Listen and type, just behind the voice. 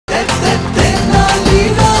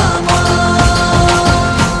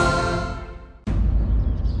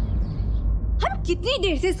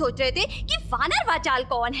देर से सोच रहे थे कि वानर वाचाल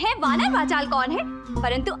कौन है, वानर वाचाल कौन है,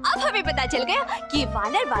 परंतु अब हमें पता चल गया कि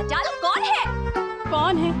वानर वाचाल कौन है।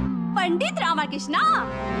 कौन है? पंडित रामकृष्ण।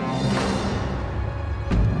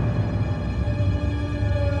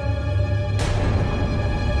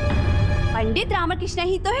 पंडित रामकृष्ण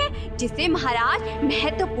ही तो है जिससे महाराज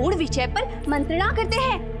महत्वपूर्ण विषय पर मंत्रणा करते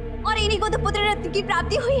हैं और इन्हीं को तो पुत्र रत्न की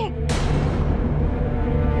प्राप्ति हुई है।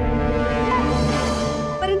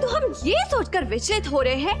 परंतु हम ये सोचकर विचलित हो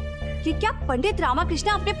रहे हैं कि क्या पंडित रामकृष्ण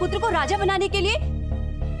अपने पुत्र को राजा बनाने के लिए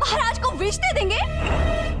महाराज को विष दे देंगे?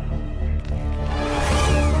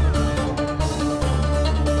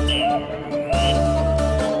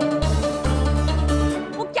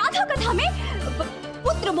 वो क्या था कथा में?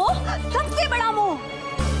 पुत्र मोह सबसे बड़ा मोह।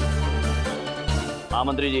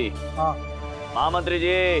 महामंत्री जी। हाँ महामंत्री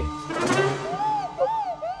जी।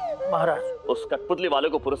 महाराज, उस कठपुतली वाले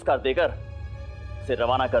को पुरस्कार देकर उसे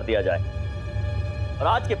रवाना कर दिया जाए और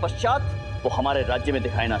आज के पश्चात वो हमारे राज्य में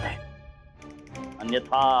दिखाई ना दे,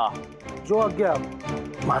 अन्यथा। जो आज्ञा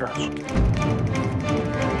महाराज।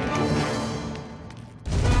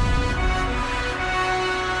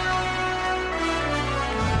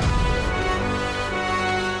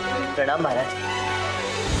 प्रणाम महाराज।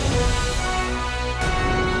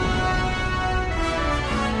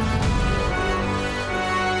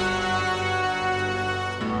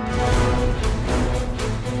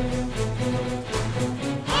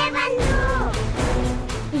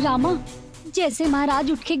 रामा, जैसे महाराज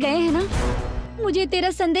उठ के गए हैं ना, मुझे तेरा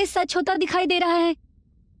संदेश सच होता दिखाई दे रहा है।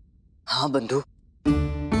 हाँ बंधु,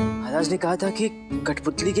 महाराज ने कहा था कि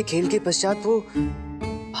कठपुतली के खेल के पश्चात वो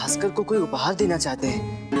भास्कर को कोई उपहार देना चाहते हैं,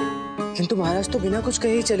 किंतु महाराज तो बिना कुछ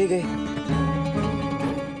कहे ही चले गए।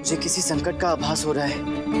 मुझे किसी संकट का आभास हो रहा है।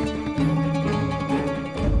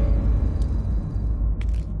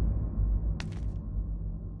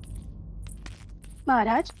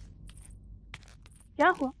 महाराज, क्या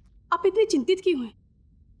हुआ? आप इतने चिंतित क्यों हैं?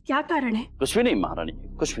 क्या कारण है? कुछ भी नहीं महारानी,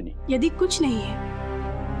 कुछ भी नहीं। यदि कुछ नहीं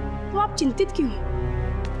है तो आप चिंतित क्यों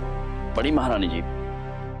हैं? बड़ी महारानी जी,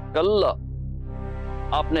 कल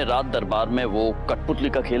आपने रात दरबार में वो कठपुतली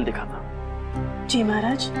का खेल देखा था। जी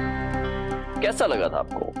महाराज। कैसा लगा था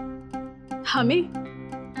आपको? हमें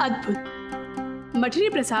अद्भुत। मठरी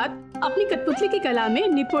प्रसाद अपनी कठपुतली की कला में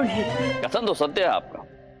निपुण है। कथन तो सत्य है आपका।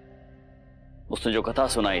 उसने जो कथा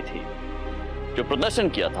सुनाई थी, जो प्रदर्शन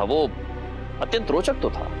किया था, वो अत्यंत रोचक तो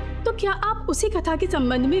था। तो क्या आप उसी कथा के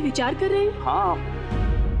संबंध में विचार कर रहे हैं? हाँ।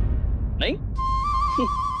 नहीं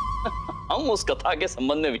हम उस कथा के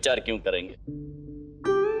संबंध में विचार क्यों करेंगे?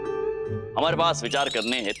 हमारे पास विचार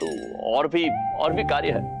करने हेतु और भी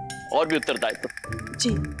कार्य है, और भी उत्तरदायित्व। जी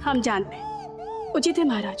हम जानते हैं। उचित है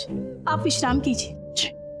महाराज, आप विश्राम कीजिए। जी।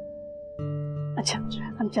 अच्छा,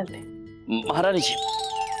 हम चलते हैं। महारानी जी,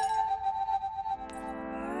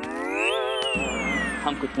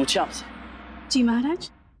 हम कुछ पूछे आपसे? जी महाराज।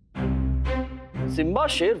 सिम्बा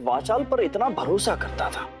शेर वाचाल पर इतना भरोसा करता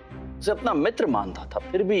था, उसे अपना मित्र मानता था,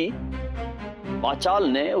 फिर भी वाचाल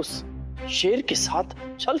ने उस शेर के साथ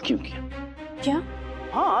छल क्यों किया? क्या?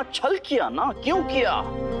 हाँ, छल किया ना, क्यों किया?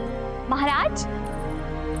 महाराज,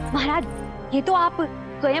 ये तो आप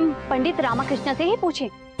स्वयं पंडित रामकृष्ण से ही पूछें,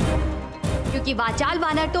 क्योंकि वाचाल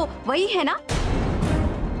वानर तो वही है ना।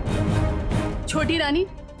 छोटी रानी,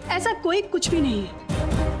 ऐसा कोई कुछ भी नहीं है।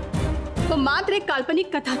 वो मात्र एक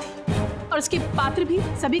काल्पनिक कथा थी और उसके पात्र भी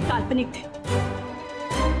सभी काल्पनिक थे।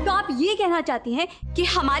 तो आप ये कहना चाहती हैं कि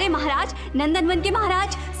हमारे महाराज नंदनवन के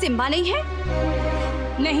महाराज सिम्बा नहीं है?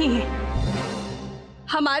 नहीं है।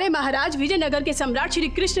 हमारे महाराज विजयनगर के सम्राट श्री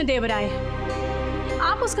कृष्णदेवराय हैं।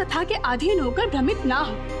 आप उस कथा के अधीन होकर भ्रमित ना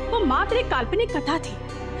हो। वो मात्र एक काल्पनिक कथा थी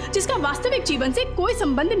जिसका वास्तविक जीवन से कोई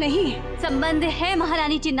संबंध नहीं है। संबंध है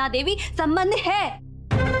महारानी चिन्ना देवी, संबंध है।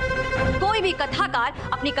 कोई भी कथाकार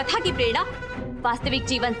अपनी कथा की प्रेरणा वास्तविक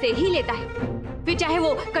जीवन से ही लेता है, फिर चाहे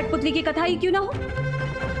वो कठपुतली की कथा ही क्यों ना हो।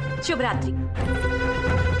 शुभ रात्रि।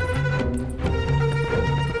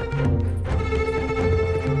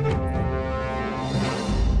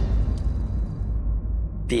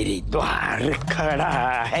 तेरे द्वार खड़ा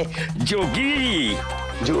है जोगी,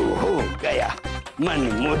 जो हो गया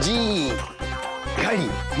मनमोजी, घड़ी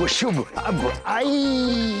वो शुभ अब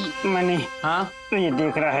आई। मैंने ये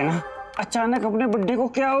देख रहा है ना, अचानक अपने बुड्ढे को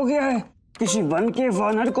क्या हो गया है? किसी वन के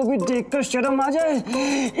वानर को भी देखकर शर्म आ जाए,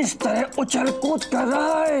 इस तरह उछल कूद कर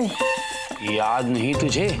रहा है। याद नहीं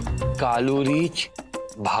तुझे? कालू रीछ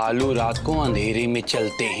भालू रात को अंधेरे में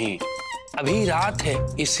चलते हैं। अभी रात है,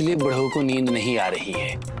 इसलिए बुढ़ऊ को नींद नहीं आ रही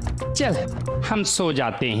है। चल हम सो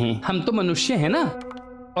जाते हैं, हम तो मनुष्य हैं ना।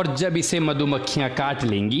 और जब इसे मधुमक्खियां काट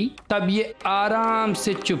लेंगी तब ये आराम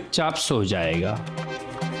से चुपचाप सो जाएगा।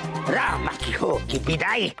 रामा की होगी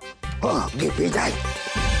विदाई, होगी विदाई।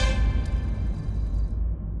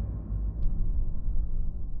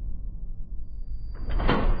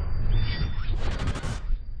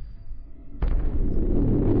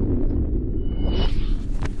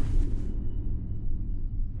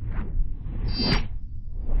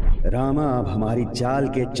 रामा, अब हमारी चाल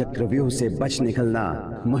के चक्रव्यूह से बच निकलना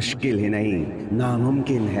मुश्किल ही नहीं,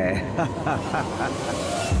 नामुमकिन है।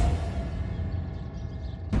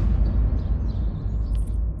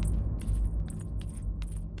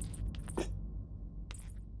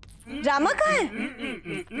 रामा कहाँ है?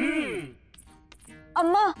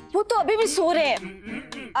 अम्मा, वो तो अभी भी सो रहे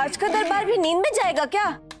हैं। आज का दरबार भी नींद में जाएगा क्या?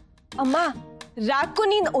 अम्मा, रात को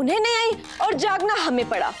नींद उन्हें नहीं आई और जागना हमें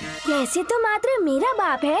पड़ा। वैसे तो मात्र मेरा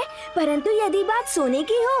बाप है, परंतु यदि बात सोने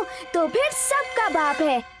की हो तो फिर सबका बाप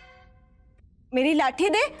है। मेरी लाठी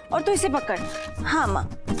दे और तू इसे पकड़। हाँ माँ।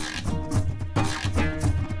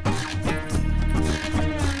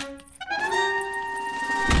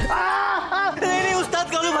 नहीं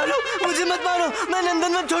उस्ताद कालू भालू, मुझे मत मारो, मैं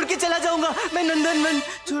नंदनवन छोड़ के चला जाऊंगा, मैं नंदनवन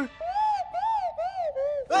छोड़।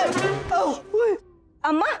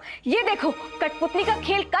 अम्मा, ये देखो, कठपुतली का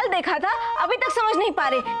खेल कल देखा था, अभी तक समझ नहीं पा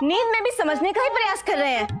रहे, नींद में भी समझने का ही प्रयास कर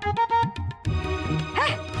रहे हैं।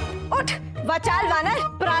 उठ, वाचाल वानर,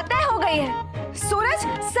 प्रातः हो गई है, सूरज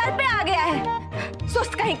सर पे आ गया है,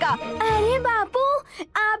 सुस्त कहीं का। अरे बापू,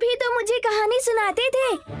 आप ही तो मुझे कहानी सुनाते थे,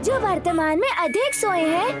 जो वर्तमान में अधिक सोए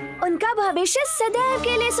हैं, उनका भविष्य सदैव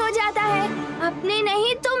के लिए सो जाता है। अपने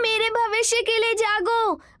नहीं तो मेरे भविष्य के लिए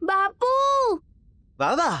जागो बापू।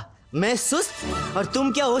 बाबा, मैं सुस्त और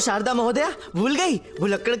तुम क्या हो शारदा महोदया? भूल गई?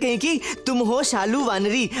 भुलक्कड़ कहीं की, तुम हो शालू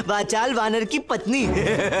वानरी, वाचाल वानर की पत्नी।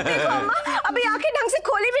 देखो अम्मा, अभी आंखें ढंग से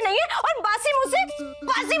खोली भी नहीं है और बासी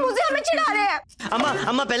मुंह से हमें चिढ़ा रहे हैं।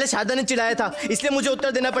 अम्मा पहले शारदा ने चिढ़ाया था, इसलिए मुझे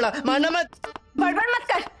उत्तर देना पड़ा, मारना मत। बड़बड़ मत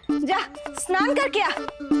कर, जा स्नान कर क्या,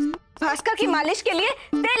 भास्कर की मालिश के लिए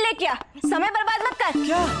तेल लेके आ, समय बर्बाद मत कर।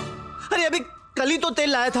 क्या? अरे अभी कल ही तो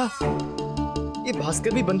तेल लाया था। ये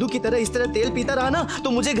भास्कर भी बंधु की तरह इस तरह तेल पीता रहा ना, तो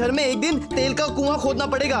मुझे घर में एक दिन तेल का कुआं खोदना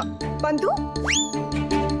पड़ेगा। बंधु?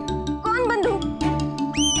 कौन बंधु?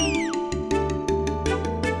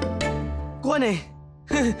 कौन है?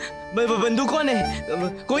 बंधु कौन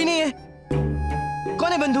है? कोई नहीं है।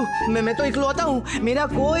 कौन है बंधु? मैं तो इकलौता हूँ, मेरा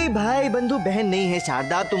कोई भाई बंधु बहन नहीं है।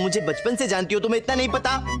 शारदा, तुम मुझे बचपन से जानती हो, तुम्हें इतना नहीं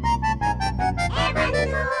पता?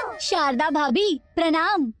 शारदा भाभी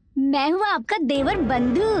प्रणाम, मैं हूँ आपका देवर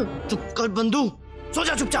बंधु। चुप कर बंधु, सो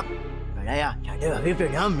जा चुपचाप। शारदा भाभी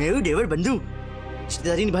प्रणाम, मैं हूँ देवर बंधु।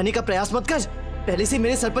 रिश्तेदारी निभाने का प्रयास मत कर, पहले से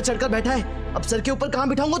मेरे सर पर चढ़कर बैठा है, अब सर के ऊपर कहाँ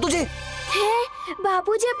बिठाऊंगा तुझे? है,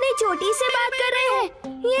 बापूजी अपनी चोटी से बात कर रहे हैं।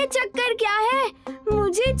 ये चक्कर क्या है?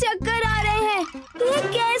 मुझे चक्कर आ रहे हैं। ये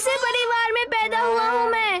कैसे परिवार में पैदा हुआ हूँ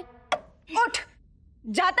मैं? उठ,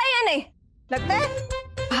 जाता है या नहीं? लगता है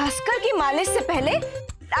भास्कर की मालिश से पहले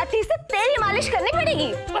लाठी से तेरी मालिश करनी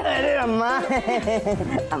पड़ेगी। अरे अम्मा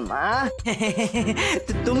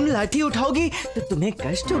तो तुम लाठी उठाओगी तो तुम्हें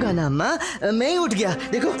कष्ट होगा ना अम्मा। मैं ही उठ गया,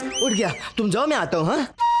 देखो उठ गया। तुम जाओ, मैं आता हूँ। हाँ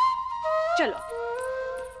चलो,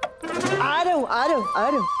 आ रहा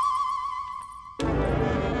हूँ।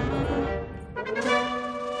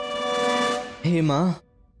 हे माँ,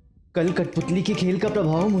 कल कठपुतली के खेल का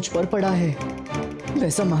प्रभाव मुझ पर पड़ा है,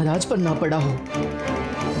 वैसा महाराज पर ना पड़ा हो।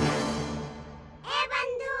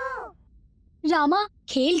 रामा,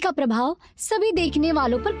 खेल का प्रभाव सभी देखने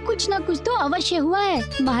वालों पर कुछ न कुछ तो अवश्य हुआ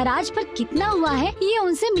है। महाराज पर कितना हुआ है ये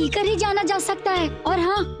उनसे मिलकर ही जाना जा सकता है। और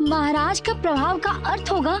हाँ, महाराज का प्रभाव का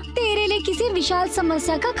अर्थ होगा तेरे लिए किसी विशाल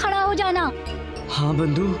समस्या का खड़ा हो जाना। हाँ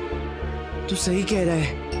बंधु, तू सही कह रहा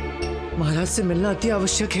है, महाराज से मिलना अति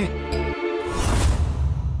आवश्यक है।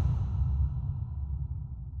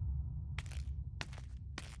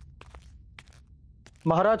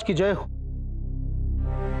 महाराज की जय हो।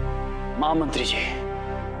 महामंत्री जी,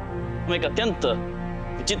 हम एक अत्यंत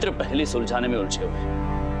विचित्र पहेली सुलझाने में उलझे हुए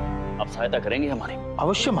हैं, आप सहायता करेंगे हमारी?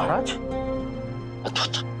 अवश्य महाराज।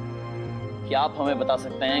 अद्भुत। क्या आप हमें बता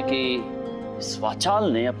सकते हैं कि इस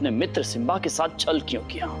वाचाल ने अपने मित्र सिम्बा के साथ छल क्यों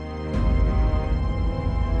किया?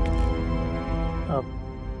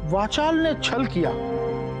 वाचाल ने छल किया,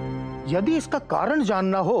 यदि इसका कारण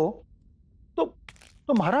जानना हो तो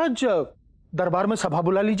महाराज दरबार में सभा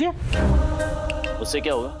बुला लीजिए। उससे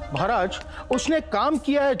क्या होगा? महाराज, उसने काम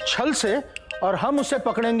किया है छल से और हम उसे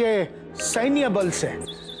पकड़ेंगे सैन्य बल से।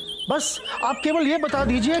 बस आप केवल ये बता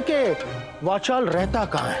दीजिए कि वाचाल रहता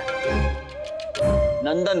कहाँ है?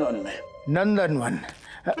 नंदनवन में। नंदनवन?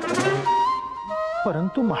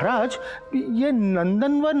 परंतु महाराज, ये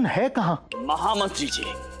नंदनवन है कहाँ? महामंत्री जी,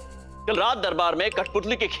 कल रात दरबार में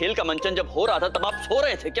कठपुतली के खेल का मंचन जब हो रहा था तब आप सो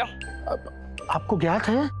रहे थे क्या? आपको ज्ञात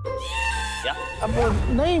है? क्या? अब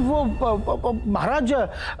नहीं, वो महाराज,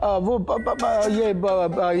 ये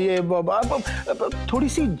थोड़ी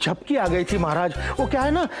सी झपकी आ गई थी महाराज। वो क्या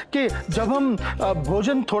है ना कि जब हम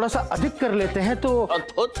भोजन थोड़ा सा अधिक कर लेते हैं तो।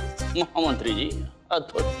 अद्भुत महामंत्री जी,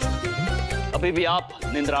 अद्भुत। अभी भी आप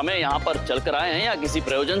निंद्रा में यहाँ पर चलकर आए हैं या किसी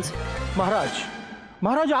प्रयोजन से?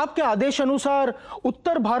 महाराज, आपके आदेश अनुसार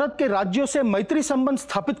उत्तर भारत के राज्यों से मैत्री संबंध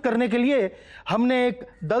स्थापित करने के लिए हमने एक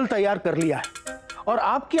दल तैयार कर लिया है और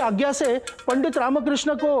आपकी आज्ञा से पंडित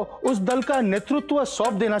रामकृष्ण को उस दल का नेतृत्व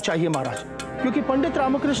सौंप देना चाहिए महाराज, क्योंकि पंडित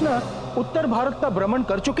रामकृष्ण उत्तर भारत का भ्रमण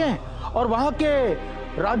कर चुके हैं और वहां के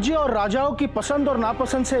राज्य और राजाओं की पसंद और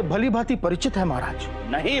नापसंद से भली भांति परिचित है महाराज।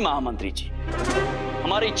 नहीं महामंत्री जी,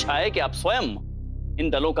 हमारी इच्छा है कि आप स्वयं इन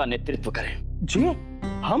दलों का नेतृत्व करें। जी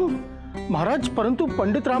हम महाराज, परंतु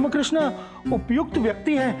पंडित रामकृष्ण उपयुक्त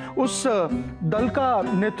व्यक्ति हैं उस दल का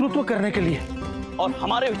नेतृत्व करने के लिए। और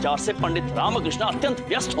हमारे विचार से पंडित रामकृष्ण अत्यंत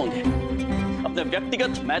व्यस्त होंगे अपने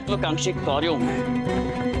व्यक्तिगत महत्वाकांक्षी कार्यों में।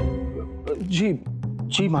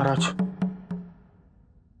 जी महाराज।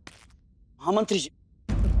 महामंत्री जी।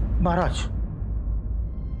 महाराज,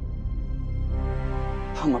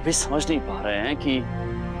 हम अभी समझ नहीं पा रहे हैं कि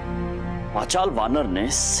वाचाल वानर ने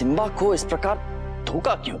सिम्बा को इस प्रकार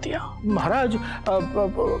धोखा क्यों दिया? महाराज,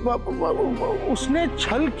 उसने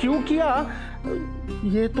छल क्यों किया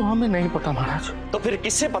ये तो हमें नहीं पता महाराज। तो फिर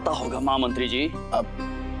किससे पता होगा महामंत्री जी?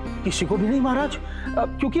 किसी को भी नहीं महाराज,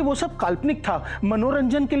 क्योंकि वो सब काल्पनिक था,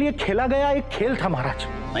 मनोरंजन के लिए खेला गया एक खेल था महाराज।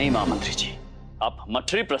 नहीं महामंत्री जी, आप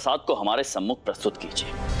मठरी प्रसाद को हमारे सम्मुख प्रस्तुत कीजिए।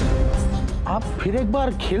 आप फिर एक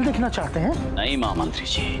बार खेल देखना चाहते हैं? नहीं महामंत्री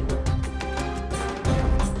जी,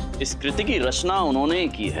 इस कृति की रचना उन्होंने ही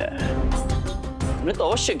की है। उन्हें तो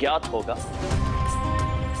अवश्य ज्ञात होगा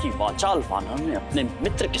कि वाचाल वानर ने अपने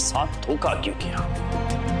मित्र के साथ धोखा क्यों किया।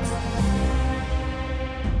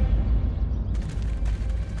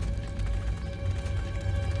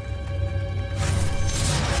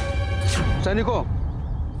 सैनिकों,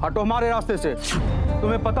 हटो हमारे रास्ते से।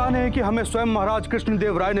 तुम्हें पता नहीं कि हमें स्वयं महाराज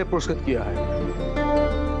कृष्णदेवराय ने पुरस्कृत किया है।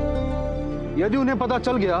 यदि उन्हें पता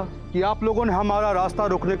चल गया कि आप लोगों ने हमारा रास्ता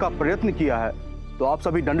रोकने का प्रयत्न किया है तो आप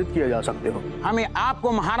सभी दंडित किए जा सकते हो। हमें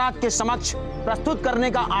आपको महाराज के समक्ष प्रस्तुत करने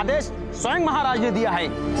का आदेश स्वयं महाराज ने दिया है।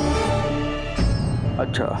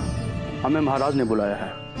 अच्छा, हमें महाराज ने बुलाया है।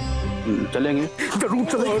 चलेंगे? जरूर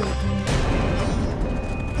चलेंगे।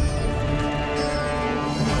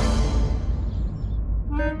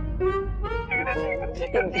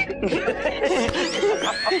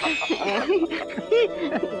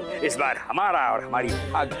 इस बार हमारा और हमारी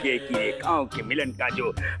भाग्य की रेखाओं के मिलन का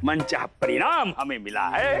जो मनचाहा परिणाम हमें मिला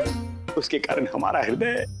है, उसके कारण हमारा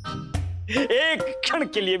हृदय एक क्षण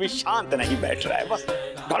के लिए भी शांत नहीं बैठ रहा है। बस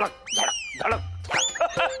धड़क धड़क धड़क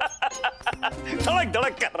धड़क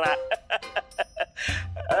धड़क कर रहा है।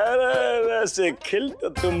 अरे वैसे खिल तो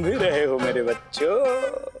तुम भी रहे हो मेरे बच्चों।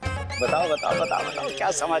 बताओ बताओ बताओ बताओ,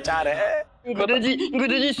 क्या समाचार है?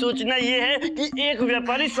 गुरुजी सूचना ये है कि एक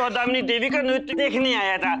व्यापारी सौदामिनी देवी का नृत्य देखने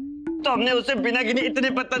आया था, तो हमने उसे बिना गिने इतने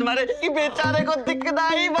पत्थर मारे कि बेचारे को दिखना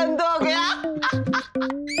ही बंद हो गया।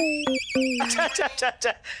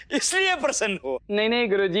 अच्छा, इसलिए प्रसन्न हो? नहीं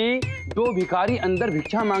गुरुजी, दो भिखारी अंदर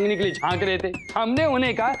भिक्षा मांगने के लिए झांक रहे थे। हमने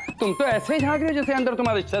उन्हें कहा तुम तो ऐसे ही झांक रहे हो जैसे अंदर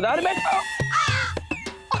तुम्हारे रिश्तेदार बैठा हो।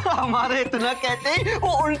 हमारे इतना कहते ही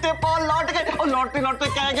वो उल्टे पांव लौट गए और लौटते लौटते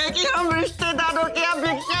कह गए कि हम रिश्तेदारों के यहाँ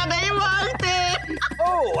भिक्षा नहीं मांगते।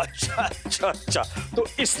 ओह अच्छा, तो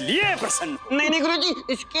इसलिए प्रसन्न हो? नहीं गुरुजी,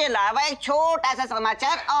 इसके अलावा एक छोटा सा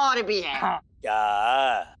समाचार और भी है। हाँ। क्या?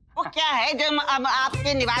 वो क्या है, जब अब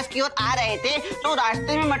आपके निवास की ओर आ रहे थे तो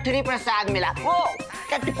रास्ते में मठरी प्रसाद मिला, वो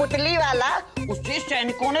कठपुतली वाला। उसे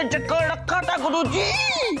सैनिकों ने जकड़ रखा था गुरुजी।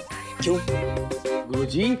 क्यों?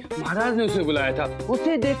 गुरुजी, महाराज ने उसे बुलाया था।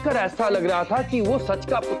 उसे देखकर ऐसा लग रहा था कि वो सच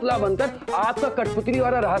का पुतला बनकर आपका कठपुतली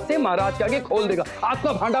वाला रहस्य महाराज के आगे खोल देगा,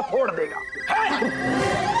 आपका भांडा फोड़ देगा।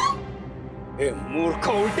 मूर्ख,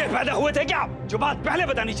 उल्टे पैदा हुए थे क्या? जो बात पहले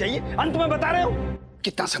बतानी चाहिए अंत में बता रहे हो।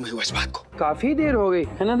 कितना समय हुआ इस बात को? काफी देर हो गई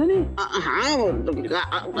है ना धनी? हाँ,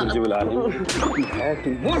 मुझे बुला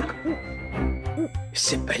रहे मूर्ख।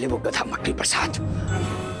 इससे पहले वो गधा मटरी प्रसाद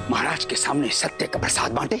महाराज के सामने सत्य का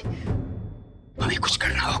प्रसाद बांटे, हमें कुछ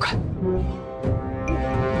करना होगा।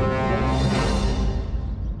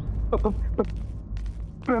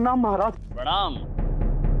 प्रणाम महाराज। प्रणाम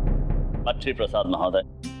मटरी प्रसाद महोदय।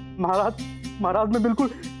 महाराज मैं बिल्कुल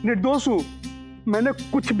निर्दोष हूँ, मैंने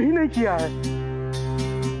कुछ भी नहीं किया है।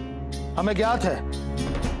 हमें ज्ञात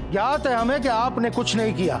है हमें कि आपने कुछ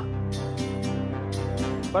नहीं किया,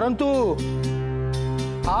 परंतु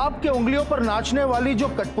आपके उंगलियों पर नाचने वाली जो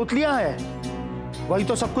कठपुतलियां हैं वही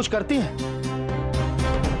तो सब कुछ करती हैं।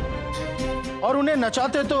 और उन्हें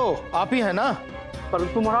नचाते तो आप ही है ना।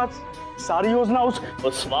 परंतु महाराज सारी योजना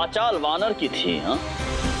उस वाचाल वानर की थी। हाँ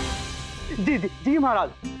जी जी जी महाराज,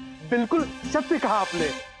 बिल्कुल सत्य कहा आपने।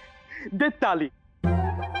 दे ताली।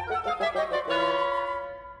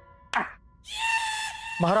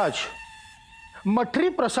 महाराज, मठरी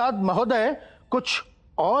प्रसाद महोदय कुछ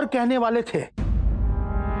और कहने वाले थे।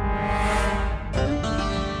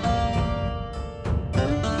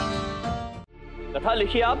 कथा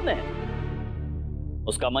लिखी आपने,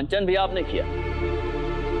 उसका मंचन भी आपने किया,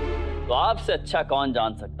 तो आपसे अच्छा कौन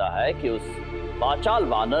जान सकता है कि उस वाचाल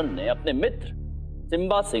वानर ने अपने मित्र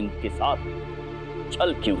सिम्बा सिंह के साथ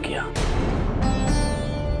छल क्यों किया।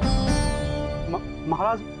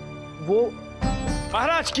 महाराज वो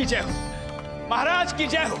महाराज की जय हो, महाराज की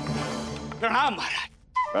जय हो। प्रणाम महाराज।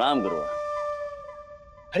 प्रणाम गुरुवर।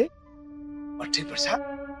 अरे मठरी प्रसाद,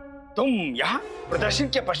 तुम यहाँ प्रदर्शन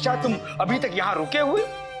के पश्चात तुम अभी तक यहाँ रुके हुए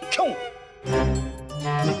क्यों?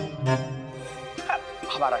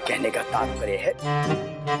 हमारा कहने का तात्पर्य है,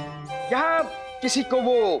 यहाँ किसी को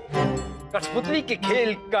वो कठपुतली के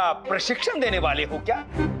खेल का प्रशिक्षण देने वाले हो क्या?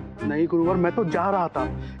 नहीं गुरुवर, मैं तो जा रहा था,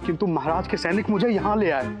 किंतु महाराज के सैनिक मुझे यहाँ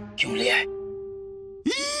ले आए। क्यों ले आए?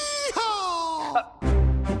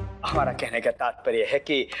 हमारा कहने का तात्पर्य है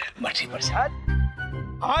कि मठरी प्रसाद,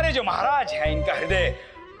 हमारे जो महाराज हैं इनका हृदय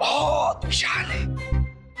बहुत विशाल है।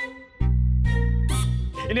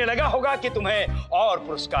 इन्हें लगा होगा कि तुम्हें और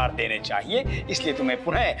पुरस्कार देने चाहिए, इसलिए तुम्हें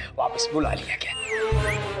पुनः वापस बुला लिया गया।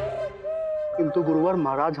 किंतु गुरुवर,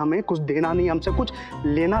 महाराज हमें कुछ देना नहीं, हमसे कुछ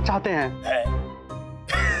लेना चाहते हैं।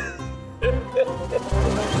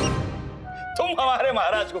 तुम हमारे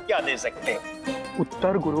महाराज को क्या दे सकते?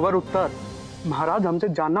 उत्तर गुरुवर, उत्तर। महाराज हमसे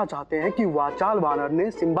जानना चाहते हैं कि वाचाल वानर ने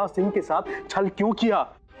सिम्बा सिंह के साथ छल क्यों किया।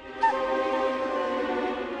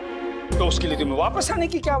 तो उसके लिए तुम्हें वापस आने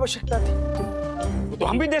की क्या आवश्यकता थी? वो तो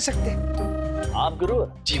हम भी दे सकते। आप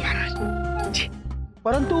गुरुवर? जी महाराज जी।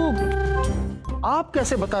 परंतु आप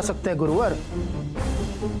कैसे बता सकते हैं गुरुवर?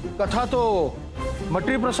 कथा तो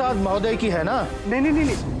मठरी प्रसाद महोदय की है ना? नहीं नहीं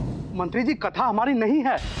नहीं, मंत्री जी कथा हमारी नहीं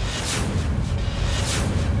है।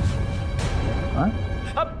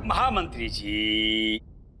 अब महामंत्री जी,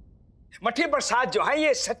 मठरी प्रसाद जो है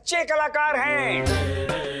ये सच्चे कलाकार हैं।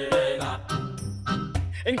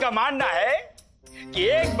 इनका मानना है कि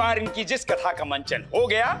एक बार इनकी जिस कथा का मंचन हो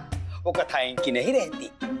गया, वो कथा इनकी नहीं रहती,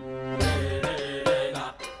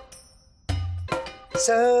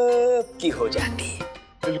 सबकी हो जाती है।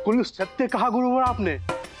 बिल्कुल सत्य कहा गुरुवर आपने।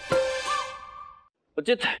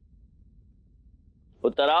 उचित है,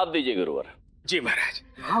 उत्तर आप दीजिए गुरुवर। जी महाराज।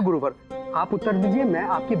 हाँ गुरुवर, आप उत्तर दीजिए, मैं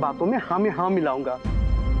आपकी बातों में हाँ में हाँ मिलाऊंगा।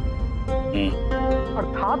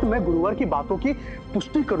 अर्थात मैं गुरुवर की बातों की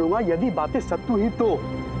पुष्टि करूंगा, यदि बातें सत्य ही तो।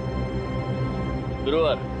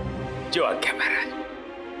 गुरुवर। जो आज्ञा महाराज।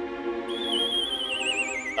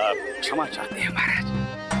 क्षमा चाहते हैं महाराज,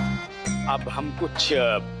 अब हम कुछ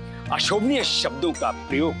अशोभनीय शब्दों का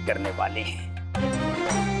प्रयोग करने वाले हैं।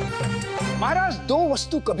 महाराज, दो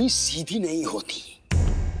वस्तु कभी सीधी नहीं होती,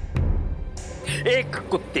 एक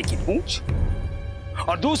कुत्ते की पूंछ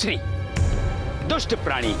और दूसरी दुष्ट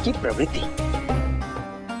प्राणी की प्रवृत्ति।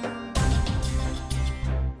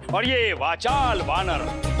 और ये वाचाल वानर,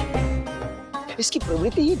 इसकी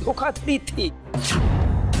प्रवृत्ति ही धोखाधड़ी थी।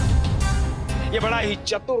 ये बड़ा ही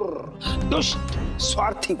चतुर, दुष्ट,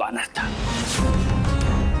 स्वार्थी वानर था,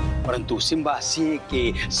 परंतु सिम्बा सिंह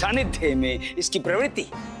के सानिध्य में इसकी प्रवृत्ति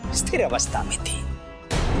स्थिर अवस्था में थी।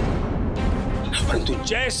 परंतु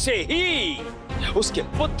जैसे ही उसके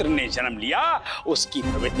पुत्र ने जन्म लिया, उसकी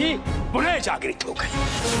प्रवृत्ति पुनः जागृत हो गई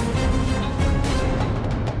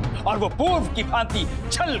और वो पूर्व की भांति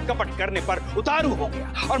छल कपट करने पर उतारू हो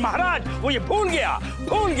गया। और महाराज वो ये भूल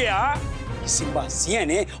गया कि सिम्बा सिंह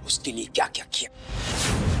ने उसके लिए क्या क्या किया।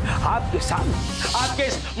 आपके सामने, आपके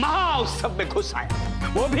इस महाउत्सव में घुस आया,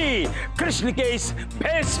 वो भी कृष्ण के इस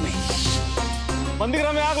भेष में। पंडित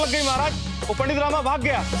रामा में आग लग गई महाराज, वो पंडित रामा भाग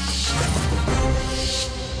गया।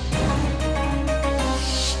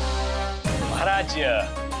 महाराज,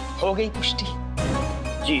 हो गई पुष्टि?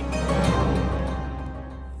 जी,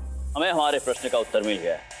 हमें हमारे प्रश्न का उत्तर मिल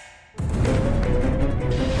गया है।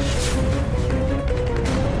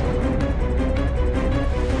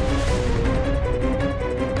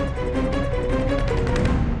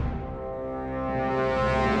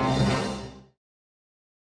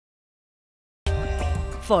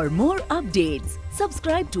 For more updates,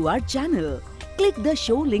 subscribe to our channel, click the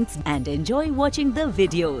show links and enjoy watching the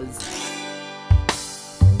videos.